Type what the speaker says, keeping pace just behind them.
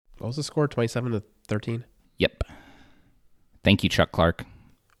What was the score? 27-13? Yep. Thank you, Chuck Clark.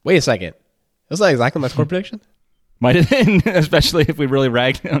 Wait a second. Was that exactly my score prediction? Might have been, especially if we really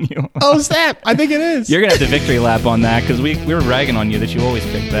ragged on you. Oh, snap. I think it is. You're going to have the victory lap on that because we were ragging on you that you always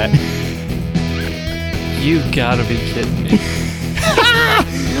pick that. You gotta be kidding me.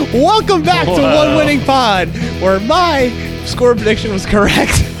 Welcome back to One Winning Pod, where my score prediction was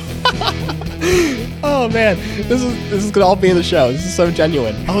correct. Oh, man. This is going to all be in the show. This is so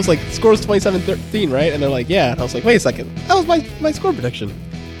genuine. I was like, score was 27-13, right? And they're like, yeah. And I was like, wait a second. That was my score prediction.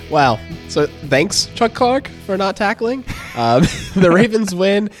 Wow. So thanks, Chuck Clark, for not tackling. The Ravens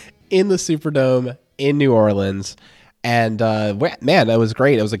win in the Superdome in New Orleans. And, man, that was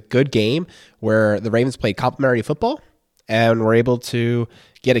great. It was a good game where the Ravens played complementary football and were able to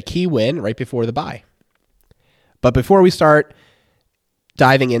get a key win right before the bye. But before we start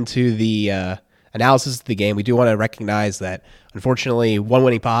diving into the analysis of the game, we do want to recognize that, unfortunately, One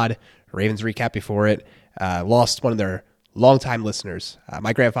Winning Pod, Ravens recap before it, lost one of their longtime listeners.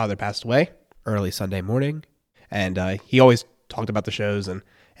 My grandfather passed away early Sunday morning, and he always talked about the shows and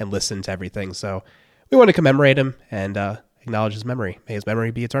listened to everything. So we want to commemorate him and acknowledge his memory. May his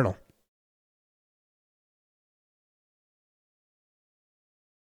memory be eternal.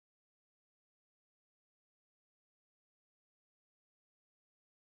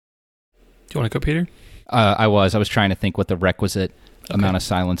 Do you want to go, Peter? I was trying to think what the requisite amount of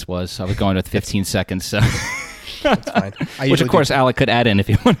silence was. I was going with 15 seconds. So. That's fine. Which, of course, Alec could add in if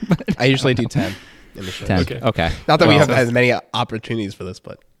you want. I usually do 10 in the show. 10. Okay. Not that we have as many opportunities for this,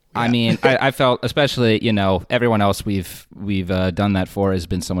 but... Yeah. I mean, I felt, especially, everyone else we've done that for has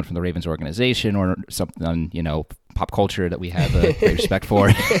been someone from the Ravens organization or something, pop culture that we have a great respect for.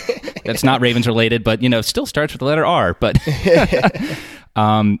 That's not Ravens related, but, still starts with the letter R. But,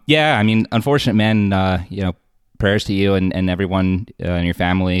 yeah, I mean, unfortunate, man, prayers to you and everyone in your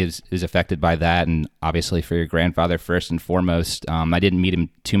family is affected by that. And obviously for your grandfather, first and foremost. I didn't meet him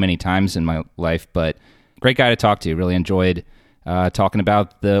too many times in my life, but great guy to talk to. Really enjoyed talking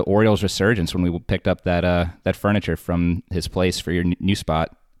about the Orioles resurgence when we picked up that furniture from his place for your new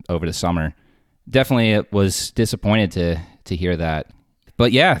spot over the summer. Definitely was disappointed to hear that.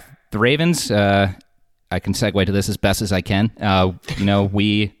 But yeah, the Ravens, I can segue to this as best as I can.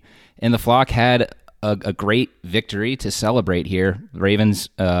 We in the flock had a great victory to celebrate here. The Ravens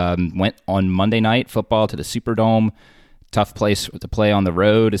went on Monday Night Football to the Superdome. Tough place to play on the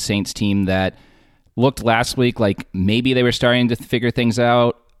road. A Saints team that looked last week like maybe they were starting to figure things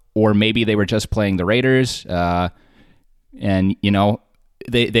out, or maybe they were just playing the Raiders. And,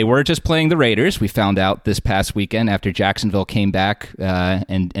 they were just playing the Raiders. We found out this past weekend after Jacksonville came back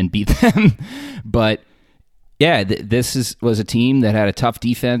and beat them. But yeah, this was a team that had a tough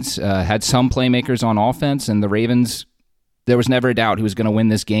defense, had some playmakers on offense, and the Ravens, there was never a doubt who was going to win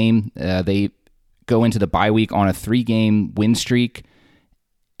this game. They go into the bye week on a 3-game win streak,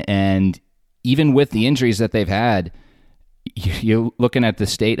 and even with the injuries that they've had, you're looking at the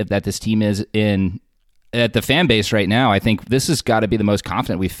state that this team is in, at the fan base right now. I think this has got to be the most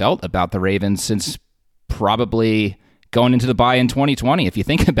confident we've felt about the Ravens since probably going into the bye in 2020, if you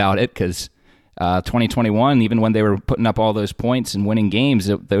think about it, because 2021, even when they were putting up all those points and winning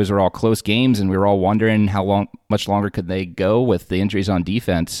games, those were all close games, and we were all wondering much longer could they go with the injuries on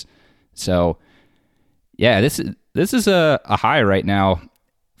defense. So, yeah, this is a high right now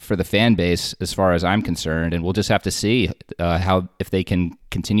for the fan base as far as I'm concerned, and we'll just have to see if they can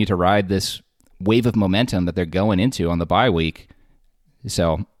continue to ride this wave of momentum that they're going into on the bye week.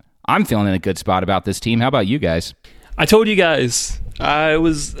 So I'm feeling in a good spot about this team. How about you guys? I told you guys. I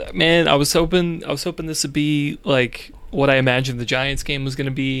was hoping this would be like what I imagined the Giants game was going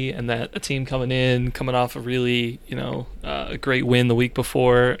to be, and that a team coming off a really, a great win the week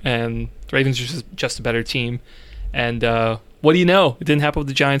before, and the Ravens are just a better team. And what do you know? It didn't happen with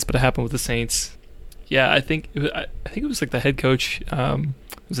the Giants, but it happened with the Saints. Yeah, I think it was like the head coach.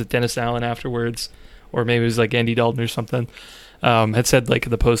 Was it Dennis Allen afterwards, or maybe it was like Andy Dalton or something? Had said like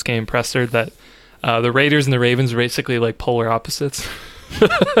in the post game presser that the Raiders and the Ravens are basically like polar opposites.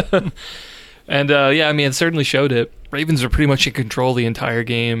 And yeah, I mean, it certainly showed it. Ravens were pretty much in control the entire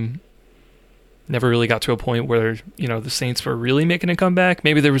game. Never really got to a point where the Saints were really making a comeback.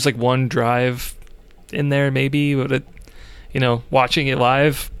 Maybe there was like one drive in there, maybe, but watching it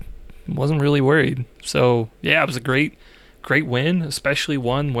live, wasn't really worried. So yeah, it was a great win, especially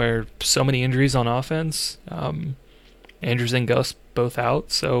one where so many injuries on offense. Andrews and Gus both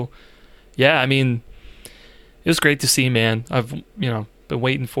out. So yeah, I mean, it was great to see, man. I've been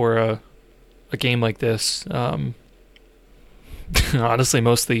waiting for a game like this. Honestly,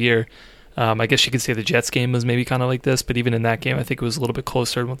 most of the year. I guess you could say the Jets game was maybe kind of like this, but even in that game, I think it was a little bit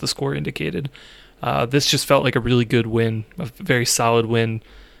closer than what the score indicated. This just felt like a really good win, a very solid win,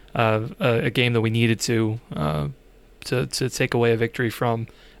 a game that we needed to take away a victory from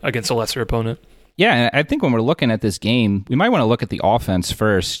against a lesser opponent. Yeah, and I think when we're looking at this game, we might want to look at the offense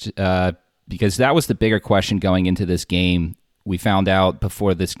first, because that was the bigger question going into this game. We found out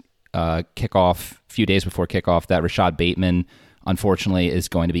before this kickoff, a few days before kickoff, that Rashad Bateman, unfortunately, is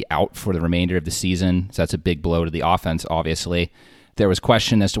going to be out for the remainder of the season. So that's a big blow to the offense, obviously. There was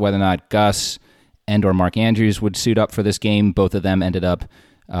question as to whether or not Gus and or Mark Andrews would suit up for this game. Both of them ended up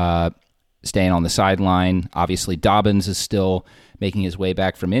staying on the sideline. Obviously, Dobbins is still making his way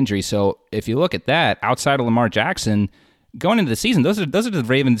back from injury. So if you look at that, outside of Lamar Jackson, going into the season, those are the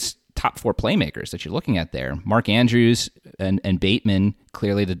Ravens' top 4 playmakers that you're looking at there. Mark Andrews and Bateman,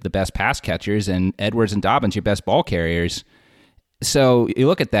 clearly the best pass catchers, and Edwards and Dobbins, your best ball carriers. So you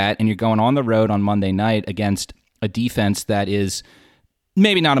look at that, and you're going on the road on Monday night against a defense that is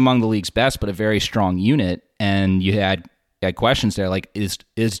maybe not among the league's best, but a very strong unit. And you had questions there like, is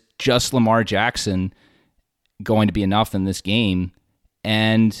just Lamar Jackson going to be enough in this game?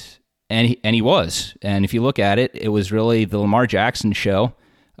 And he was. And if you look at it, it was really the Lamar Jackson show,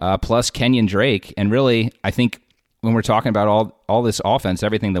 plus Kenyon Drake. And really, I think when we're talking about all this offense,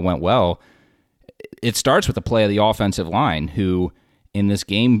 everything that went well, it starts with the play of the offensive line, who in this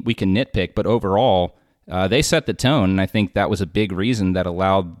game we can nitpick, but overall they set the tone. And I think that was a big reason that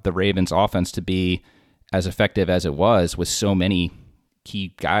allowed the Ravens offense to be as effective as it was, with so many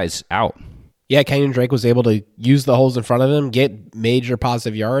key guys out. Yeah, Kenyon Drake was able to use the holes in front of him, get major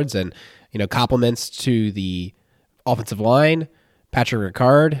positive yards, and compliments to the offensive line, Patrick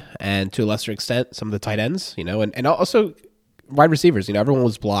Ricard, and to a lesser extent some of the tight ends. And also wide receivers. Everyone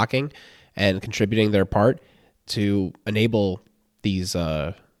was blocking and contributing their part to enable these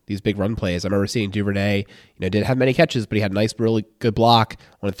big run plays. I remember seeing Duvernay. Didn't have many catches, but he had a nice, really good block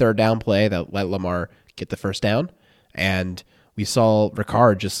on a third down play that let Lamar get the first down. And we saw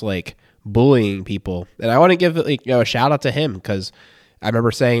Ricard just bullying people. And I want to give a shout out to him, because I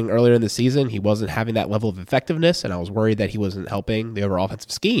remember saying earlier in the season he wasn't having that level of effectiveness, and I was worried that he wasn't helping the overall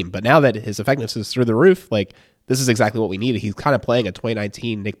offensive scheme. But now that his effectiveness is through the roof, this is exactly what we needed. He's kind of playing a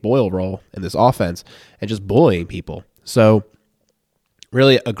 2019 Nick Boyle role in this offense and just bullying people. So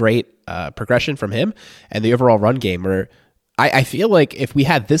really a great progression from him, and the overall run game, where I feel like if we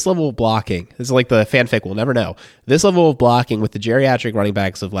had this level of blocking, this is like the fanfic, we'll never know, this level of blocking with the geriatric running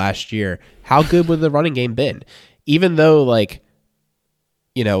backs of last year, how good would the running game been? Even though it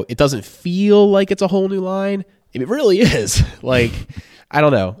doesn't feel like it's a whole new line, it really is. I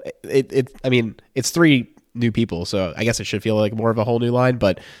don't know. It's 3 new people, so I guess it should feel like more of a whole new line,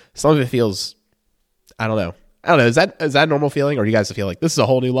 but some of it feels, I don't know. Is that a normal feeling, or do you guys feel like this is a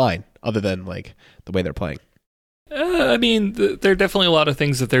whole new line other than the way they're playing? There are definitely a lot of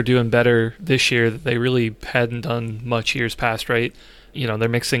things that they're doing better this year that they really hadn't done much years past, right? They're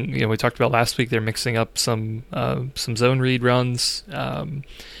mixing, we talked about last week, they're mixing up some zone read runs. And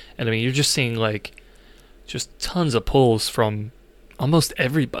you're just seeing just tons of pulls from almost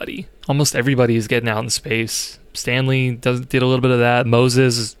everybody. Almost everybody is getting out in space. Stanley did a little bit of that.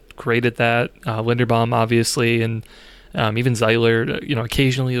 Moses is great at that. Linderbaum, obviously, and even Zeitler,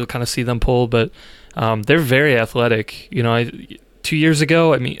 occasionally you'll kind of see them pull, but they're very athletic. 2 years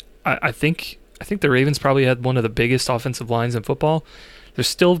ago, I think the Ravens probably had one of the biggest offensive lines in football. They're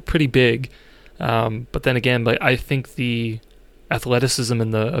still pretty big, but then again, I think the athleticism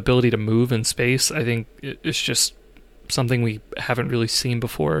and the ability to move in space, I think it's just something we haven't really seen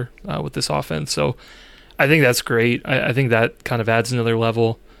before with this offense. So I think that's great. I think that kind of adds another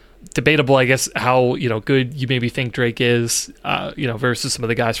level. Debatable, I guess, how good you maybe think Drake is, versus some of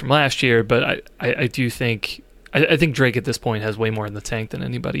the guys from last year. But I do think I think Drake at this point has way more in the tank than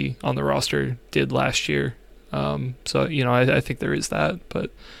anybody on the roster did last year. So I think there is that.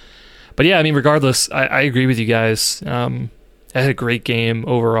 But yeah, regardless, I agree with you guys. I had a great game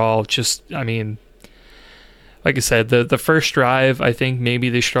overall. Just like I said, the first drive, I think maybe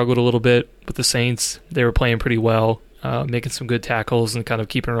they struggled a little bit with the Saints. They were playing pretty well. Making some good tackles and kind of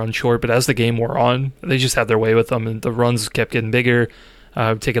keeping a run short. But as the game wore on, they just had their way with them, and the runs kept getting bigger,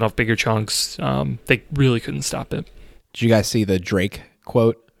 taking off bigger chunks. They really couldn't stop it. Did you guys see the Drake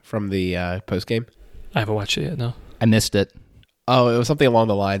quote from the postgame? I haven't watched it yet, no. I missed it. Oh, it was something along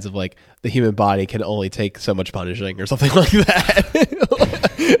the lines of the human body can only take so much punishing or something like that.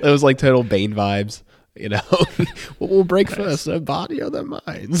 It was total Bane vibes. What will break first, their body or their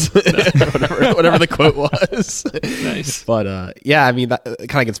minds? whatever the quote was. Nice. But that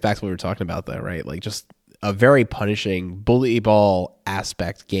kind of gets back to what we were talking about, though, right? Just a very punishing bully ball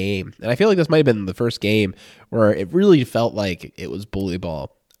aspect game. And I feel like this might have been the first game where it really felt like it was bully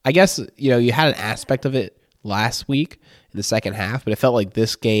ball. I guess, you had an aspect of it last week in the second half, but it felt like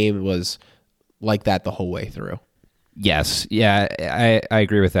this game was like that the whole way through. Yes. Yeah, I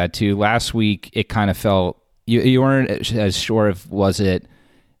agree with that too. Last week, it kind of felt, you weren't as sure of, was it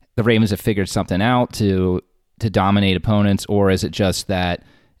the Ravens have figured something out to dominate opponents, or is it just that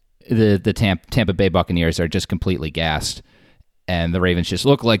the Tampa Bay Buccaneers are just completely gassed, and the Ravens just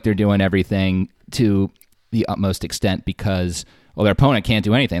look like they're doing everything to the utmost extent because, well, their opponent can't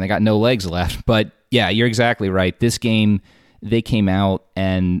do anything. They got no legs left. But yeah, you're exactly right. This game, they came out,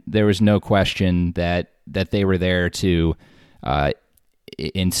 and there was no question that they were there to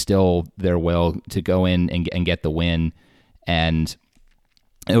instill their will to go in and get the win. And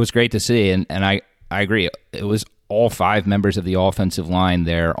it was great to see. And I agree. It was all 5 members of the offensive line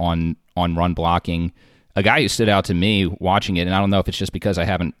there on run blocking. A guy who stood out to me watching it, and I don't know if it's just because I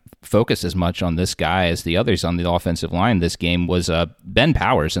haven't focused as much on this guy as the others on the offensive line this game, was Ben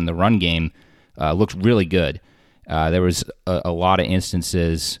Powers in the run game. Looked really good. There was a lot of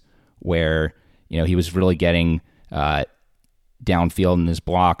instances where he was really getting downfield in his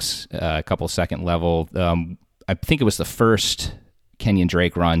blocks, a couple second level. I think it was the first Kenyon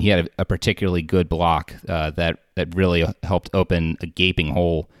Drake run. He had a particularly good block that really helped open a gaping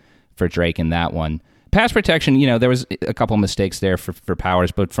hole for Drake in that one. Pass protection, there was a couple mistakes there for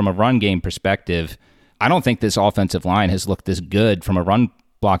Powers, but from a run game perspective, I don't think this offensive line has looked this good from a run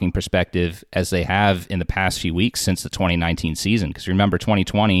blocking perspective as they have in the past few weeks since the 2019 season. Because remember,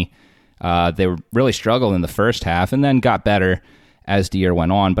 2020, they were really struggled in the first half and then got better as the year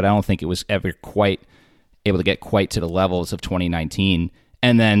went on, but I don't think it was ever quite able to get quite to the levels of 2019.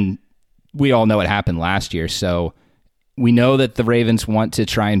 And then we all know what happened last year. So we know that the Ravens want to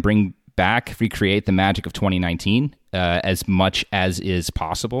try and bring back, recreate the magic of 2019 as much as is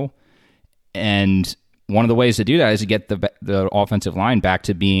possible. And one of the ways to do that is to get the offensive line back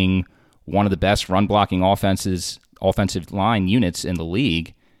to being one of the best run blocking offensive line units in the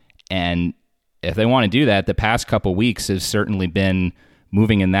league. And if they want to do that, the past couple weeks has certainly been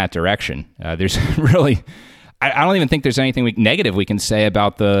moving in that direction. There's really, I don't even think there's anything negative we can say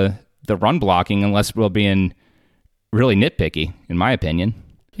about the run blocking unless we're being really nitpicky, in my opinion.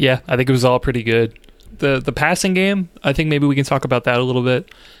 Yeah, I think it was all pretty good. The passing game, I think maybe we can talk about that a little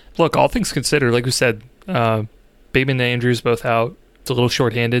bit. Look, all things considered, like we said, Bateman and Andrews both out. It's a little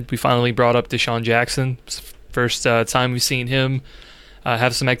shorthanded. We finally brought up Deshaun Jackson. It's the first time we've seen him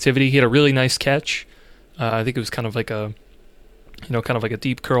have some activity. He had a really nice catch. I think it was kind of like a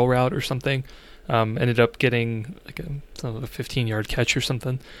deep curl route or something. Ended up getting like a 15-yard catch or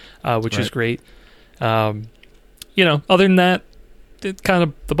something, which is great. Other than that,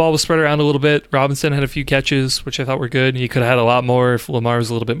 the ball was spread around a little bit. Robinson had a few catches, which I thought were good. He could have had a lot more if Lamar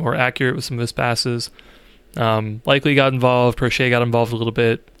was a little bit more accurate with some of his passes. Likely got involved. Prochet got involved a little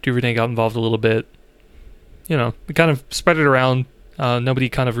bit. Duvernay got involved a little bit. We kind of spread it around. Nobody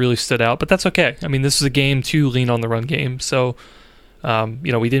kind of really stood out, but that's okay. I mean, this is a game to lean on the run game, so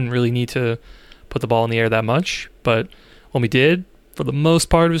we didn't really need to put the ball in the air that much. But when we did, for the most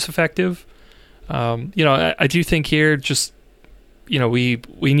part, it was effective. I do think here, just we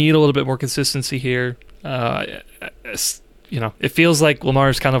need a little bit more consistency here. It feels like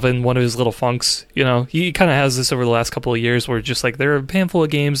Lamar's kind of in one of his little funks. He kind of has this over the last couple of years where just like there are a handful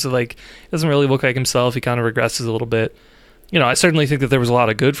of games that like doesn't really look like himself. He kind of regresses a little bit. I certainly think that there was a lot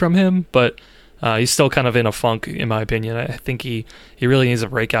of good from him, but he's still kind of in a funk, in my opinion. I think he really needs a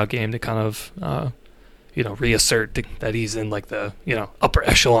breakout game to kind of reassert that he's in like the upper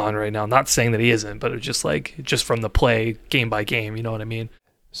echelon right now. Not saying that he isn't, but it's just from the play game by game. You know what I mean?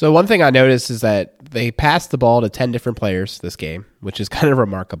 So one thing I noticed is that they passed the ball to 10 different players this game, which is kind of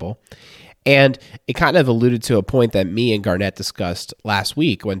remarkable. And it kind of alluded to a point that me and Garnett discussed last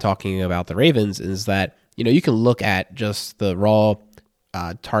week when talking about the Ravens, is that, you can look at just the raw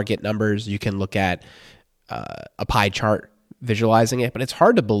target numbers. You can look at a pie chart visualizing it, but it's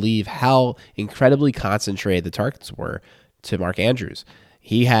hard to believe how incredibly concentrated the targets were to Mark Andrews.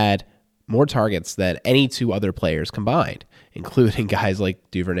 He had more targets than any 2 other players combined, including guys like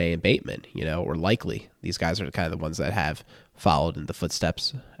Duvernay and Bateman, or likely. These guys are kind of the ones that have followed in the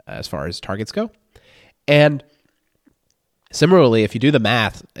footsteps as far as targets go. And similarly, if you do the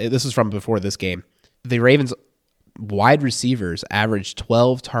math, this is from before this game, the Ravens wide receivers averaged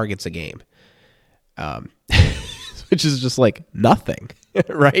 12 targets a game, which is just like nothing,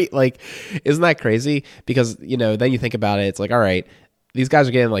 right? Like, isn't that crazy? Because, then you think about it, it's like, all right, these guys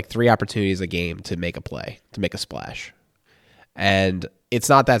are getting like 3 opportunities a game to make a play, to make a splash. And it's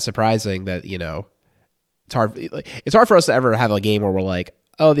not that surprising that, it's hard for us to ever have a game where we're like,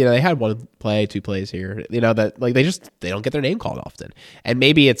 oh, they had one play, two plays here, that like they don't get their name called often. And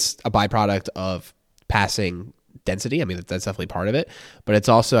maybe it's a byproduct of passing density. I mean, that's definitely part of it, but it's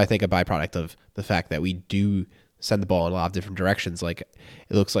also, I think, a byproduct of the fact that we do send the ball in a lot of different directions. Like,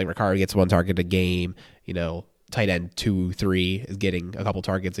 it looks like Ricardo gets one target a game, tight end 2-3 is getting a couple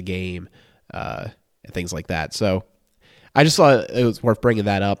targets a game, and things like that. So I just thought it was worth bringing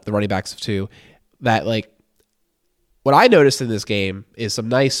that up, the running backs too, that like, what I noticed in this game is some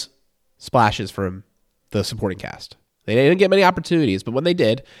nice splashes from the supporting cast. They didn't get many opportunities, but when they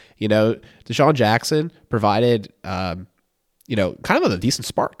did, Deshaun Jackson provided, kind of a decent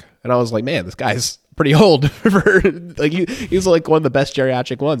spark. And I was like, man, this guy's pretty old for like he's like one of the best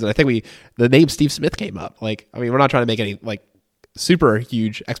geriatric ones. And I think the name Steve Smith came up. Like, I mean, we're not trying to make any like super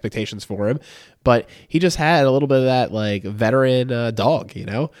huge expectations for him, but he just had a little bit of that like veteran dog,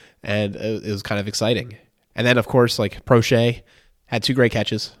 and it was kind of exciting. And then, of course, like Prochet had 2 great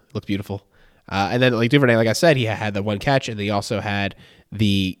catches. Looked beautiful. And then, like Duvernay, like I said, he had the one catch, and he also had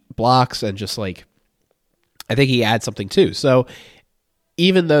the blocks, and just like, I think he had something too. So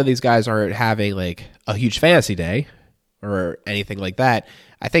even though these guys aren't having like a huge fantasy day or anything like that,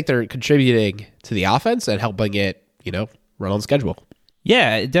 I think they're contributing to the offense and helping it, run on schedule.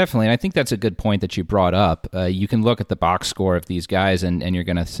 Yeah, definitely. And I think that's a good point that you brought up. You can look at the box score of these guys, and you're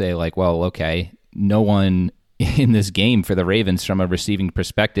going to say like, well, okay, no one in this game for the Ravens from a receiving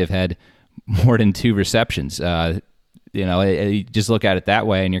perspective had more than 2 receptions. You just look at it that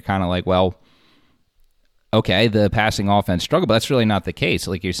way and you're kind of like, well, okay, the passing offense struggled, but that's really not the case.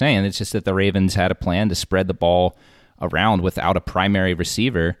 Like you're saying, it's just that the Ravens had a plan to spread the ball around without a primary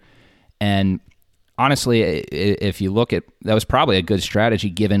receiver. And honestly, if you look at, that was probably a good strategy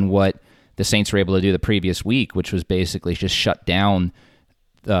given what the Saints were able to do the previous week, which was basically just shut down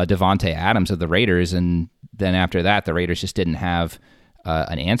Devontae Adams of the Raiders, and then after that, the Raiders just didn't have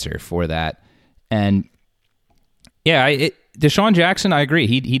an answer for that. And yeah, Deshaun Jackson, I agree.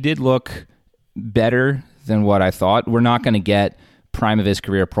 He did look better than what I thought. We're not going to get prime of his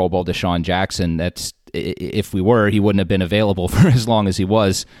career Pro Bowl Deshaun Jackson. If we were, he wouldn't have been available for as long as he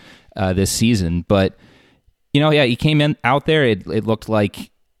was this season. But yeah, he came out there. It looked like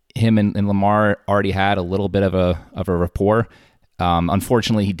him and Lamar already had a little bit of a rapport.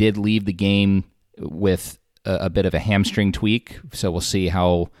 Unfortunately, he did leave the game with a bit of a hamstring tweak, so we'll see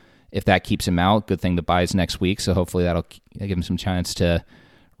if that keeps him out. Good thing the bye's next week, so hopefully that'll give him some chance to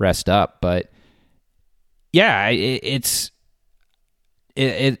rest up. But yeah, it's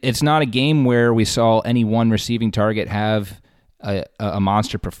not a game where we saw any one receiving target have a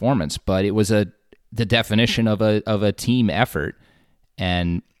monster performance, but it was the definition of a team effort.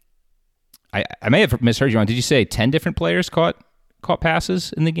 And I may have misheard you on. Did you say 10 different players caught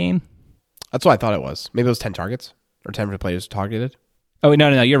passes in the game? That's what I thought it was. Maybe it was 10 targets or 10 players targeted. Oh,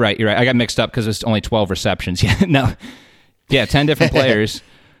 no, you're right. I got mixed up because it's only 12 receptions. Yeah, no. Yeah, 10 different players.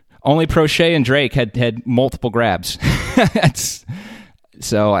 Only Prochet and Drake had multiple grabs.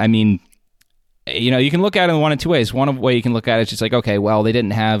 So, I mean, you can look at it in one of 2 ways. One way you can look at it is just like, okay, well, they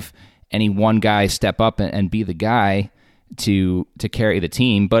didn't have any one guy step up and be the guy to carry the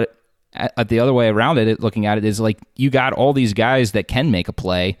team. But at the other way around it, looking at it, is like you got all these guys that can make a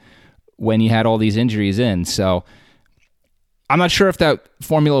play when you had all these injuries in. So I'm not sure if that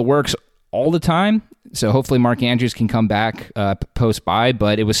formula works all the time. So hopefully Mark Andrews can come back post-bye,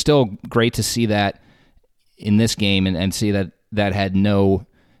 but it was still great to see that in this game and see that had no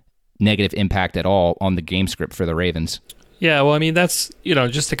negative impact at all on the game script for the Ravens. Yeah, well, I mean, that's,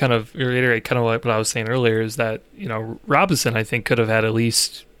 just to kind of reiterate kind of like what I was saying earlier is that, Robinson, I think, could have had at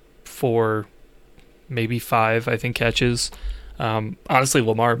least 4, maybe 5, I think, catches. Honestly,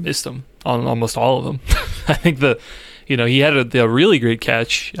 Lamar missed them on almost all of them. I think he had a really great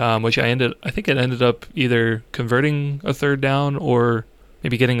catch, which I think it ended up either converting a third down or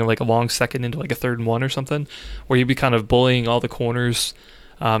maybe getting like a long second into like a 3rd and 1 or something, where he'd be kind of bullying all the corners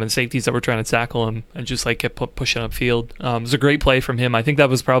and safeties that were trying to tackle him and just like kept pushing upfield. It was a great play from him. I think that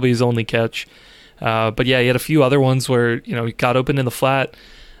was probably his only catch. But yeah, he had a few other ones where, he got open in the flat.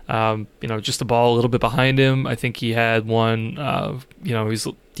 Just the ball a little bit behind him. I think he had one, he was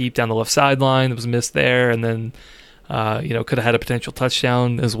deep down the left sideline that was missed there, and then, could have had a potential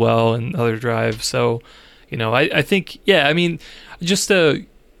touchdown as well and other drives. So, I think, yeah, I mean, just to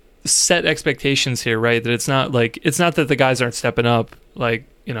set expectations here, right? That it's not that the guys aren't stepping up. Like,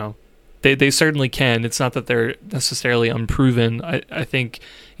 they certainly can. It's not that they're necessarily unproven. I think,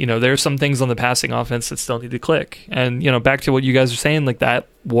 there are some things on the passing offense that still need to click. And, back to what you guys are saying, like that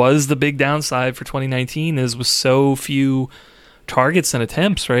was the big downside for 2019 is with so few targets and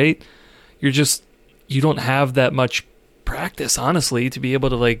attempts, right? You're just, you don't have that much practice, honestly, to be able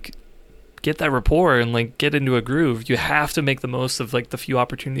to like get that rapport and like get into a groove. You have to make the most of like the few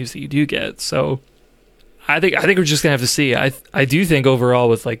opportunities that you do get. So I think we're just gonna have to see. I do think overall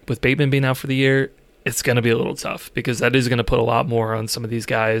with Bateman being out for the year, it's gonna be a little tough because that is gonna put a lot more on some of these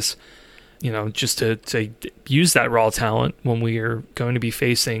guys, you know, just to use that raw talent when we are going to be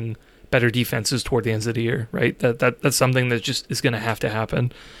facing better defenses toward the ends of the year, right? That's something that just is gonna have to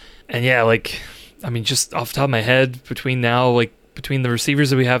happen. And yeah, like, I mean, just off the top of my head, between the receivers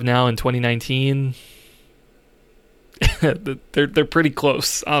that we have now in 2019, they're pretty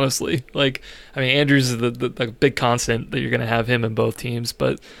close, honestly. Like, I mean, Andrews is the big constant that you're going to have him in both teams,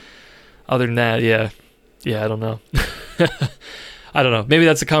 but other than that, yeah, I don't know. I don't know. Maybe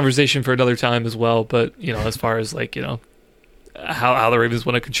that's a conversation for another time as well. But you know, as far as like, you know, how the Ravens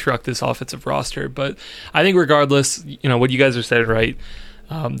want to construct this offensive roster, but I think regardless, you know, what you guys are saying, right?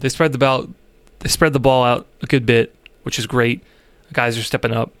 They spread the ball out a good bit, which is great. Guys are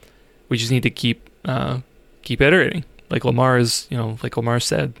stepping up. We just need to keep iterating. Like Lamar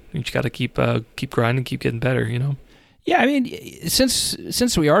said, you just got to keep grinding, keep getting better. You know. Yeah, I mean,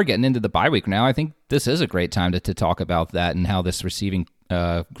 since we are getting into the bye week now, I think this is a great time to talk about that and how this receiving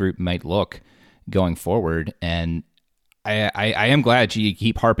group might look going forward. And I am glad you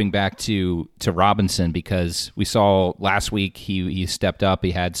keep harping back to Robinson, because we saw last week he stepped up,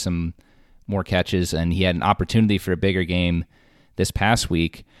 he had some more catches, and he had an opportunity for a bigger game this past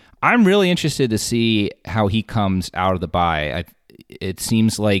week. I'm really interested to see how he comes out of the bye. It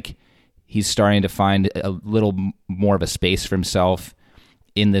seems like he's starting to find a little more of a space for himself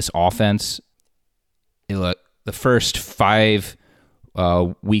in this offense. The first 5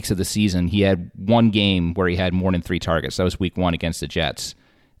 weeks of the season, he had one game where he had more than 3 targets. That was week 1 against the Jets.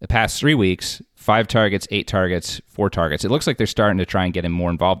 The past 3 weeks, 5 targets, 8 targets, 4 targets. It looks like they're starting to try and get him more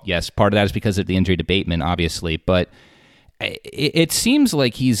involved. Yes, part of that is because of the injury to Bateman, obviously, but it seems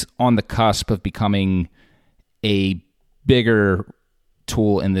like he's on the cusp of becoming a bigger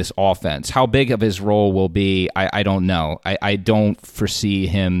tool in this offense. How big of his role will be, I don't know. I don't foresee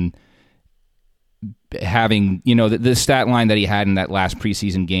him having, you know, the stat line that he had in that last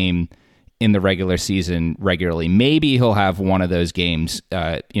preseason game in the regular season regularly. Maybe he'll have one of those games,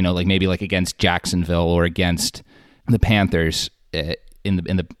 you know, like maybe like against Jacksonville or against the Panthers in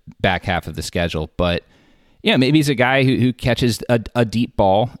the back half of the schedule. But yeah, maybe he's a guy who catches a deep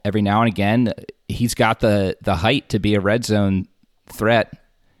ball every now and again. He's got the height to be a red zone threat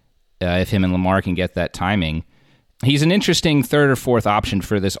if him and Lamar can get that timing. He's an interesting 3rd or 4th option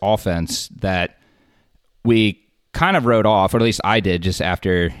for this offense that we kind of wrote off, or at least I did, just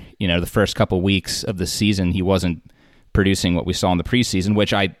after, you know, the first couple weeks of the season. He wasn't producing what we saw in the preseason,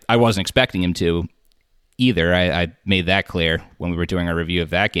 which I wasn't expecting him to either. I made that clear when we were doing our review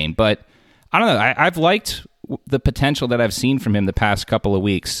of that game. But I don't know. I've liked the potential that I've seen from him the past couple of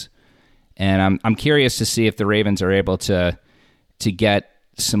weeks, and I'm curious to see if the Ravens are able to get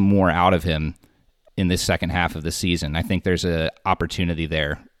some more out of him in this second half of the season. I think there's an opportunity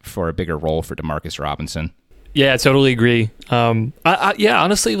there for a bigger role for Demarcus Robinson. Yeah, I totally agree.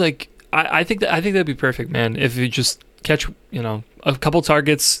 Honestly, like I think that'd be perfect, man. If you just catch, you know, a couple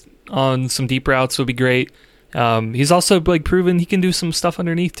targets on some deep routes would be great. He's also like proven he can do some stuff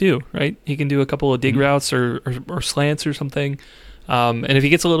underneath too, right? He can do a couple of dig routes or slants or something. And if he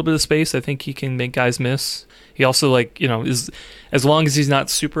gets a little bit of space, I think he can make guys miss. He also, like, you know, is, as long as he's not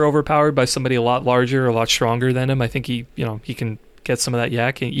super overpowered by somebody a lot larger, a lot stronger than him, I think he can get some of that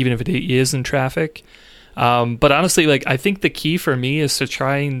yak, even if he is in traffic. But honestly, like, I think the key for me is to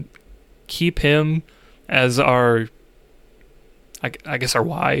try and keep him as our, I guess our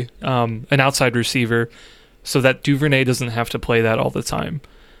Y, an outside receiver, so that Duvernay doesn't have to play that all the time.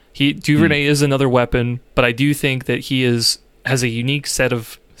 Duvernay is another weapon, but I do think that he has a unique set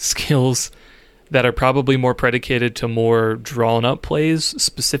of skills that are probably more predicated to more drawn up plays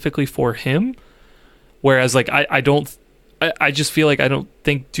specifically for him. Whereas, like, I just feel like I don't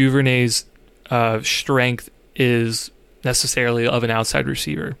think Duvernay's strength is necessarily of an outside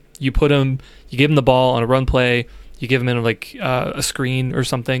receiver. You give him the ball on a run play, you give him in like a screen or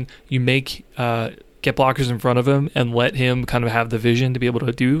something, you get blockers in front of him and let him kind of have the vision to be able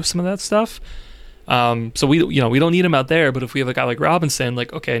to do some of that stuff. So we don't need him out there, but if we have a guy like Robinson,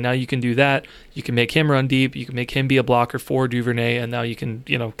 like, okay, now you can do that. You can make him run deep. You can make him be a blocker for Duvernay, and now you can,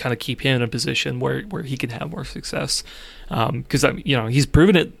 you know, kind of keep him in a position where he can have more success. Because he's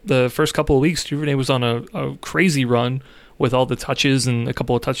proven it the first couple of weeks. Duvernay was on a crazy run with all the touches and a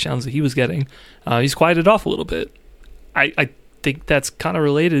couple of touchdowns that he was getting. He's quieted off a little bit. I think that's kind of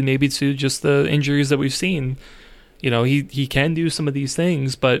related maybe to just the injuries that we've seen. You know, he can do some of these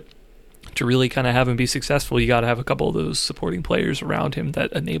things, but to really kind of have him be successful, you got to have a couple of those supporting players around him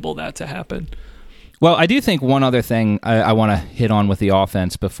that enable that to happen. Well, I do think one other thing I want to hit on with the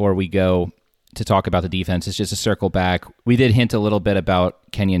offense before we go to talk about the defense is just to circle back. We did hint a little bit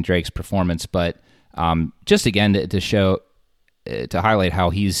about Kenyon Drake's performance, but just again to show, to highlight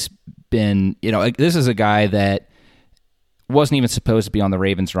how he's been, this is a guy that wasn't even supposed to be on the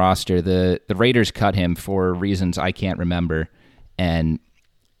Ravens roster. The Raiders cut him for reasons I can't remember, and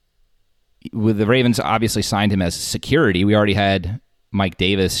with the Ravens obviously signed him as security. We already had Mike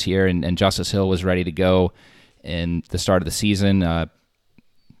Davis here, and Justice Hill was ready to go in the start of the season.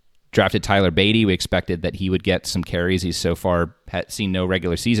 Drafted Tyler Beatty. We expected that he would get some carries. He's so far seen no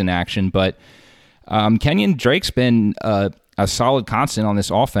regular season action, but Kenyon Drake's been a solid constant on this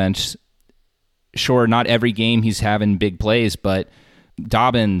offense. Sure, not every game he's having big plays, but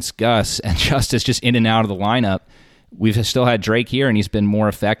Dobbins, Gus, and Justice just in and out of the lineup. We've still had Drake here, and he's been more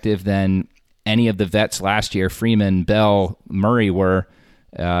effective than any of the vets last year. Freeman, Bell, Murray were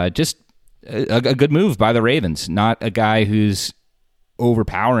just a good move by the Ravens. Not a guy who's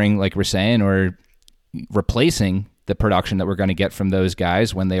overpowering, like we're saying, or replacing the production that we're going to get from those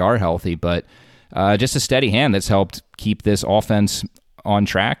guys when they are healthy, but just a steady hand that's helped keep this offense on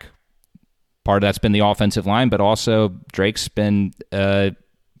track. Part of that's been the offensive line, but also Drake's been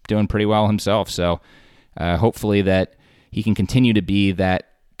doing pretty well himself. So hopefully that he can continue to be that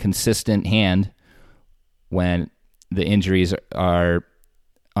consistent hand when the injuries are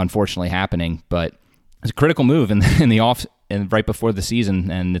unfortunately happening. But it's a critical move in the off and right before the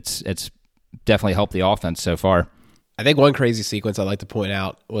season, and it's definitely helped the offense so far. I think one crazy sequence I'd like to point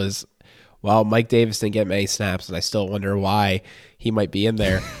out was, while Mike Davis didn't get many snaps, and I still wonder why he might be in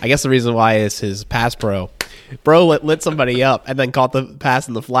there. I guess the reason why is his pass pro. Bro lit somebody up and then caught the pass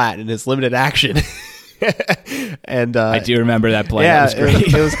in the flat in his limited action. And I do remember that play. Yeah, that was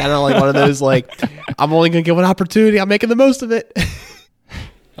great. it was kind of like one of those, like, I'm only going to give an opportunity. I'm making the most of it.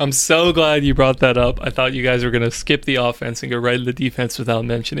 I'm so glad you brought that up. I thought you guys were going to skip the offense and go right to the defense without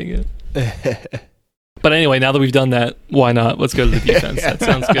mentioning it. But anyway, now that we've done that, why not? Let's go to the defense. That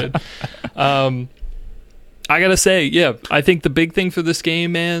sounds good. I got to say, yeah, I think the big thing for this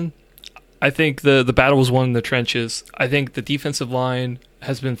game, man, I think the battle was won in the trenches. I think the defensive line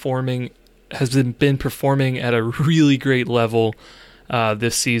has been performing at a really great level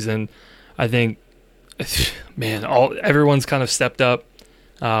this season. I think, man, everyone's kind of stepped up.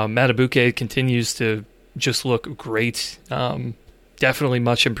 Matabuke continues to just look great. Definitely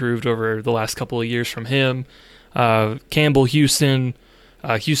much improved over the last couple of years from him. Campbell, Houston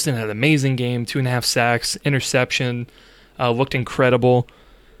had an amazing game, 2.5 sacks, interception, looked incredible.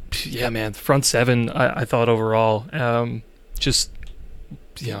 Yeah, man, front seven, I thought overall, it's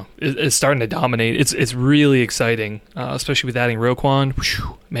starting to dominate. It's really exciting, especially with adding Roquan.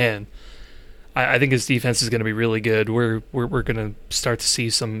 Whew, man, I think his defense is going to be really good. We're going to start to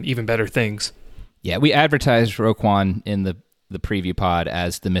see some even better things. Yeah, we advertised Roquan in the preview pod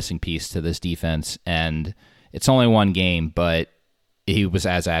as the missing piece to this defense, and it's only one game, but he was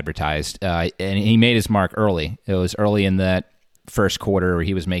as advertised, and he made his mark early. It was early in that first quarter where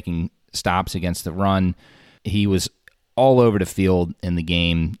he was making stops against the run. He was all over the field in the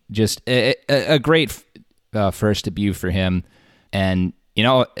game. Just a great first debut for him. And,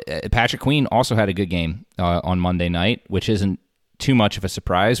 Patrick Queen also had a good game on Monday night, which isn't too much of a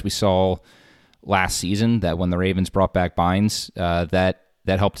surprise. We saw last season that when the Ravens brought back Bynes,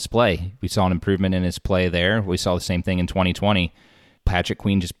 that helped his play. We saw an improvement in his play there. We saw the same thing in 2020. Patrick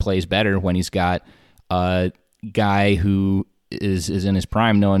Queen just plays better when he's got a guy who is in his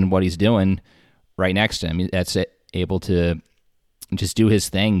prime, knowing what he's doing right next to him. That's able to just do his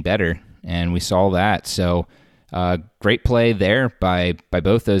thing better, and we saw that. So great play there by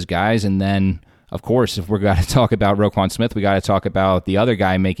both those guys. And then, of course, if we're going to talk about Roquan Smith, we got to talk about the other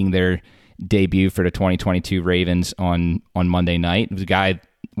guy making their debut for the 2022 Ravens on Monday night. The guy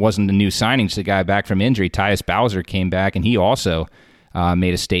wasn't a new signing, just a guy back from injury. Tyus Bowser came back, and he also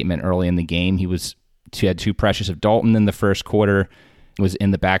made a statement early in the game. He had 2 pressures of Dalton in the first quarter, was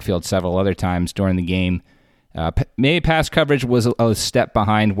in the backfield several other times during the game. Maybe pass coverage was a step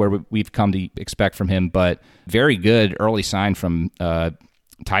behind where we've come to expect from him, but very good early sign from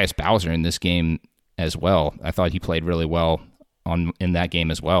Tyus Bowser in this game as well. I thought he played really well in that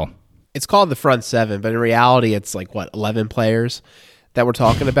game as well. It's called the front seven, but in reality, it's like, 11 players that we're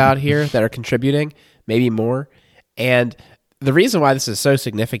talking about here that are contributing, maybe more. And the reason why this is so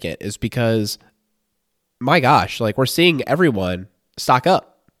significant is because, my gosh, we're seeing everyone stock up.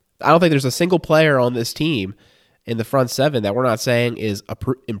 I don't think there's a single player on this team in the front seven that we're not saying is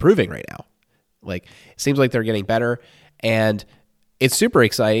improving right now. It seems like they're getting better, and it's super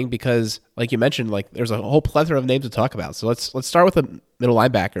exciting because, like you mentioned, like there's a whole plethora of names to talk about. So let's start with the middle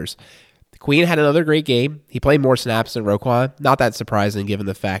linebackers. Queen had another great game. He played more snaps than Roquan. Not that surprising given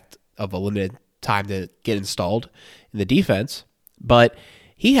the fact of a limited time to get installed in the defense. But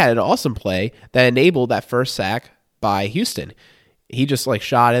he had an awesome play that enabled that first sack by Houston. He just like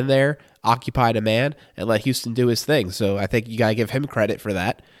shot in there, occupied a man, and let Houston do his thing. So I think you got to give him credit for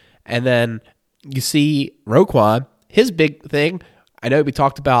that. And then you see Roquan, his big thing, I know we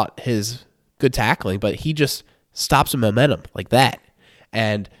talked about his good tackling, but he just stops some momentum like that.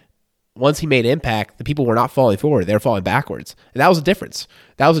 And once he made impact, the people were not falling forward. They were falling backwards. And that was a difference.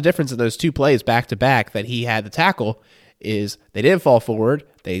 That was a difference in those two plays back-to-back that he had the tackle is they didn't fall forward.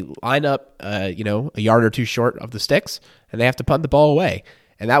 They line up, a yard or two short of the sticks, and they have to punt the ball away.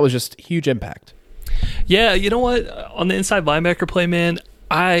 And that was just huge impact. Yeah, you know what? On the inside linebacker play, man,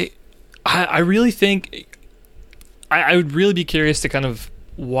 I really think I would really be curious to kind of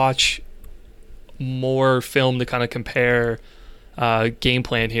watch more film to kind of compare game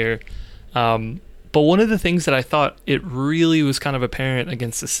plan here. But one of the things that I thought it really was kind of apparent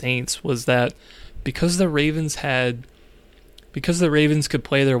against the Saints was that because the Ravens could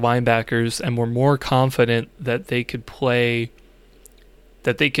play their linebackers and were more confident that they could play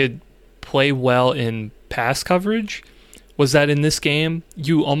well in pass coverage, was that in this game,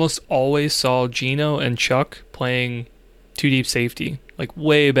 you almost always saw Geno and Chuck playing two deep safety, like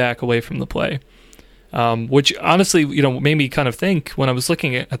way back away from the play. Which honestly, made me kind of think when I was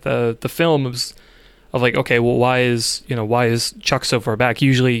looking at the film of like, okay, well, why is Chuck so far back?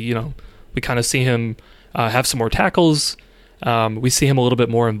 Usually, we kind of see him have some more tackles. We see him a little bit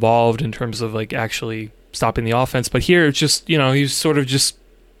more involved in terms of like actually stopping the offense. But here, it's just, he's sort of just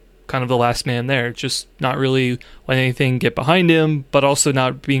kind of the last man there, just not really letting anything get behind him, but also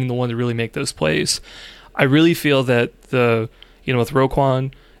not being the one to really make those plays. I really feel that with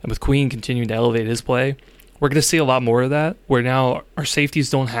Roquan and with Queen continuing to elevate his play, we're going to see a lot more of that, where now our safeties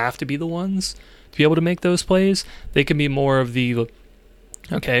don't have to be the ones to be able to make those plays. They can be more of the,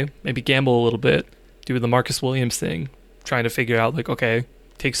 okay, maybe gamble a little bit, do the Marcus Williams thing, trying to figure out like, okay,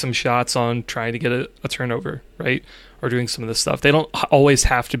 take some shots on trying to get a turnover, right? Or doing some of this stuff. They don't always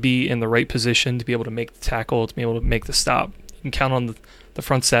have to be in the right position to be able to make the tackle, to be able to make the stop. You can count on the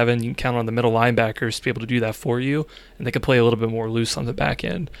front seven, you can count on the middle linebackers to be able to do that for you, and they can play a little bit more loose on the back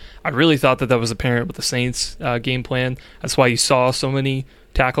end. I really thought that was apparent with the Saints game plan. That's why you saw so many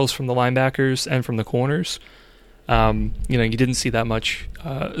tackles from the linebackers and from the corners. You didn't see that much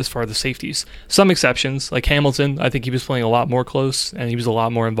as far as the safeties. Some exceptions, like Hamilton, I think he was playing a lot more close, and he was a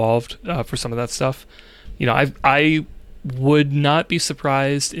lot more involved for some of that stuff. I would not be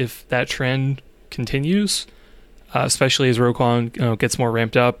surprised if that trend continues, especially as Roquan gets more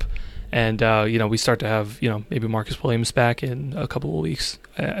ramped up, and we start to have maybe Marcus Williams back in a couple of weeks.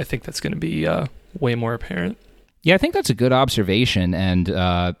 I think that's going to be way more apparent. Yeah, I think that's a good observation, and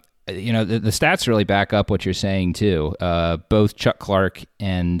the stats really back up what you're saying too. Both Chuck Clark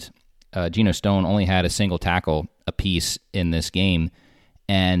and Geno Stone only had a single tackle apiece in this game,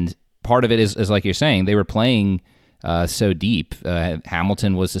 and part of it is like you're saying, they were playing so deep.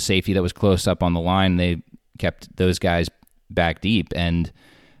 Hamilton was the safety that was close up on the line. They kept those guys back deep, and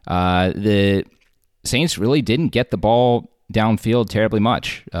the Saints really didn't get the ball downfield terribly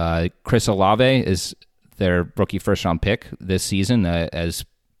much. Chris Olave is their rookie first-round pick this season, as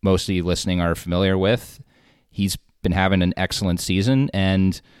most of you listening are familiar with. He's been having an excellent season,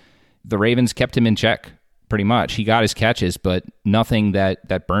 and the Ravens kept him in check pretty much. He got his catches, but nothing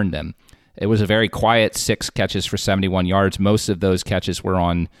that burned them. It was a very quiet 6 catches for 71 yards. Most of those catches were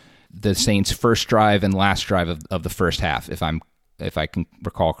on the Saints' first drive and last drive of the first half, if I can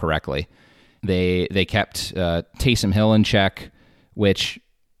recall correctly. They kept Taysom Hill in check, which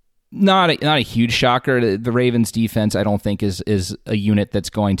not a huge shocker. The Ravens' defense, I don't think, is a unit that's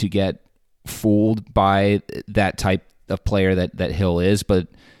going to get fooled by that type of player that Hill is. But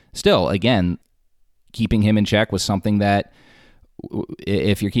still, again, keeping him in check was something that,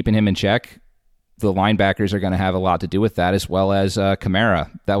 if you're keeping him in check, the linebackers are going to have a lot to do with that, as well as Kamara.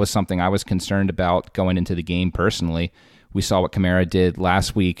 That was something I was concerned about going into the game personally. We saw what Kamara did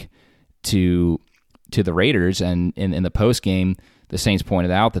last week to the Raiders, and in the post game, the Saints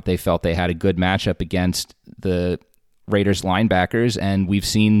pointed out that they felt they had a good matchup against the Raiders linebackers, and we've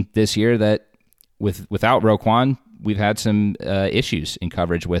seen this year that without Roquan, we've had some issues in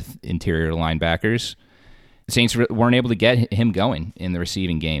coverage with interior linebackers. The Saints weren't able to get him going in the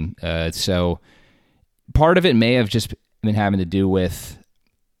receiving game. So part of it may have just been having to do with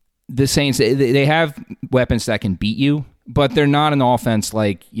the Saints. They have weapons that can beat you, but they're not an offense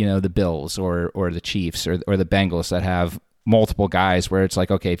like the Bills or the Chiefs or the Bengals that have multiple guys where it's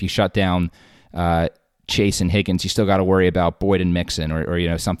like, okay, if you shut down Chase and Higgins, you still got to worry about Boyd and Mixon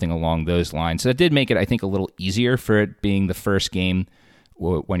or something along those lines. So it did make it, I think, a little easier for it being the first game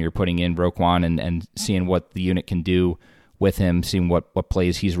when you're putting in Roquan and seeing what the unit can do with him, seeing what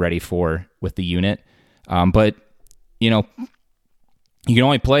plays he's ready for with the unit. But you can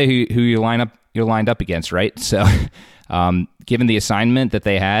only play who you're lined up against, right? So given the assignment that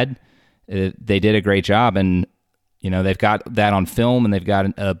they had, they did a great job, and they've got that on film, and they've got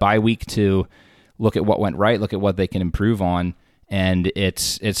a bye week to look at what went right, look at what they can improve on. And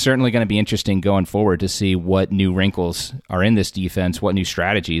it's certainly going to be interesting going forward to see what new wrinkles are in this defense, what new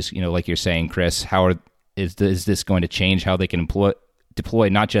strategies, like you're saying, Chris, is this going to change how they can deploy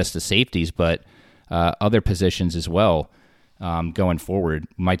not just the safeties, but other positions as well going forward.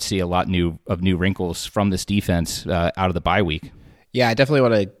 Might see a lot of new wrinkles from this defense out of the bye week. Yeah, I definitely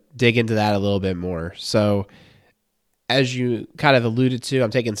want to dig into that a little bit more. So as you kind of alluded to, I'm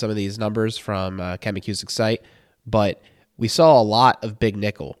taking some of these numbers from Ken McCusick's site, but we saw a lot of big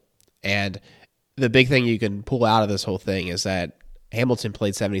nickel. And the big thing you can pull out of this whole thing is that Hamilton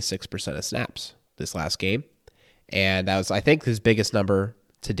played 76% of snaps this last game. And that was, I think, his biggest number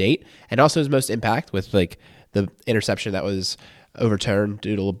to date. And also his most impact with the interception that was overturned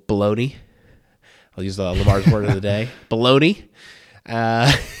due to baloney. I'll use Lamar's word of the day. Baloney.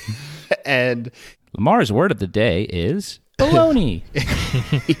 And Lamar's word of the day is baloney.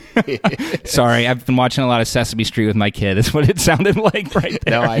 Sorry, I've been watching a lot of Sesame Street with my kid. That's what it sounded like right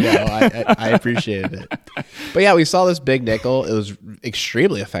there. No, I know. I appreciated it. But yeah, we saw this big nickel. It was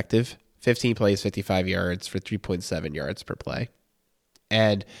extremely effective. 15 plays, 55 yards for 3.7 yards per play.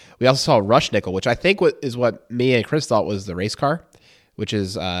 And we also saw rush nickel, which I think is what me and Chris thought was the race car, which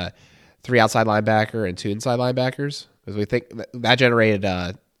is 3 outside linebacker and 2 inside linebackers. Because we think that generated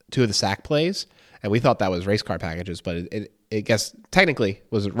 2 of the sack plays. And we thought that was race car packages, but it guess technically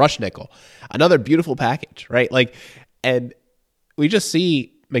was rush nickel. Another beautiful package, right? And we just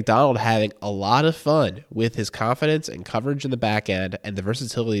see McDonald having a lot of fun with his confidence and coverage in the back end and the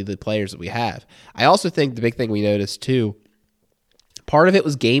versatility of the players that we have. I also think the big thing we noticed too, part of it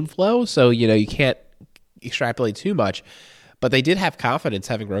was game flow, so you can't extrapolate too much, but they did have confidence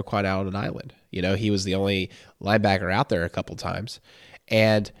having Roquan out on an island. He was the only linebacker out there a couple times,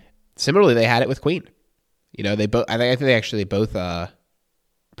 and similarly, they had it with Queen. They both. I think they actually both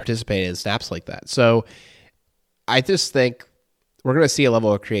participated in snaps like that. So I just think we're going to see a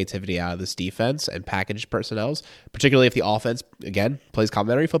level of creativity out of this defense and package personnels, particularly if the offense again plays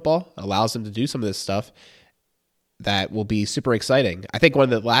complementary football, allows them to do some of this stuff. That will be super exciting. I think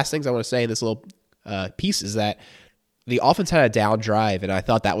one of the last things I want to say in this little piece is that the offense had a down drive, and I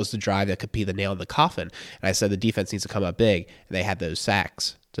thought that was the drive that could be the nail in the coffin. And I said the defense needs to come up big, and they had those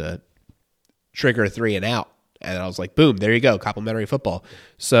sacks to trigger 3 and out. And I was like, boom, there you go, complementary football.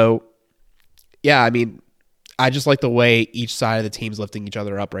 So, yeah, I mean, I just like the way each side of the team's lifting each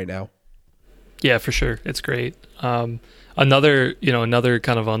other up right now. Yeah, for sure. It's great. Another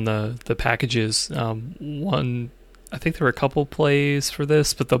kind of on the packages, one, I think there were a couple plays for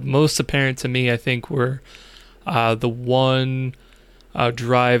this, but the most apparent to me, I think, were the one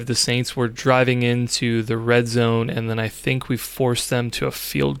drive the Saints were driving into the red zone, and then I think we forced them to a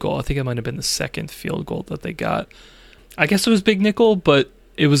field goal. I think it might have been the second field goal that they got. I guess it was big nickel, but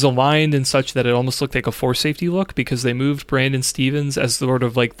it was aligned in such that it almost looked like a 4 safety look because they moved Brandon Stevens as sort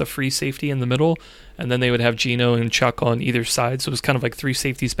of like the free safety in the middle, and then they would have Geno and Chuck on either side. So it was kind of like 3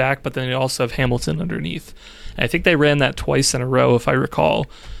 safeties back, but then they also have Hamilton underneath. And I think they ran that twice in a row, if I recall.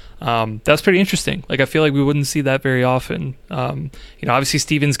 That's pretty interesting. I feel like we wouldn't see that very often. Obviously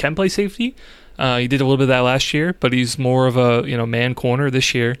Stevens can play safety. He did a little bit of that last year, but he's more of a man corner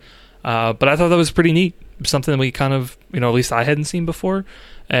this year. But I thought that was pretty neat. Something that we kind of at least I hadn't seen before,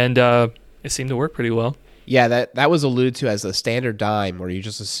 and it seemed to work pretty well. Yeah, that was alluded to as a standard dime, where you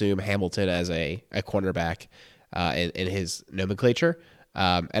just assume Hamilton as a cornerback in his nomenclature,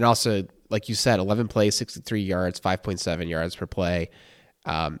 and also like you said, 11 plays, 63 yards, 5.7 yards per play.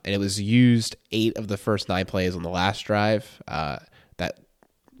 And it was used 8 of the first 9 plays on the last drive. That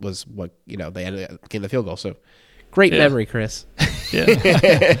was what, they ended up getting the field goal. So great memory, Chris. Yeah.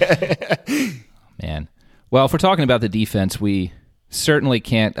 Man. Well, if we're talking about the defense, we certainly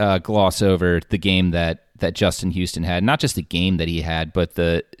can't gloss over the game that Justin Houston had. Not just the game that he had, but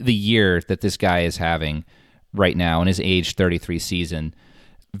the year that this guy is having right now in his age 33 season.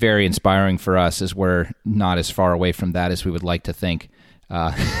 Very inspiring for us, as we're not as far away from that as we would like to think.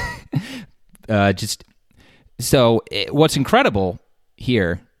 What's incredible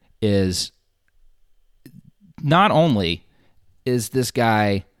here is not only is this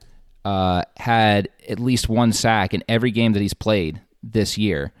guy had at least one sack in every game that he's played this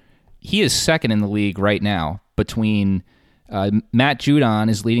year. He is second in the league right now between Matt Judon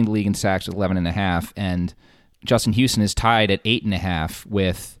is leading the league in sacks with 11.5, and Justin Houston is tied at 8.5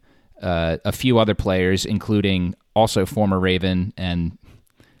 with a few other players, including also former Raven and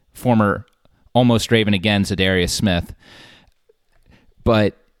former almost Raven again, Zadarius Smith.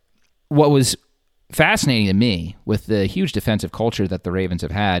 But what was fascinating to me with the huge defensive culture that the Ravens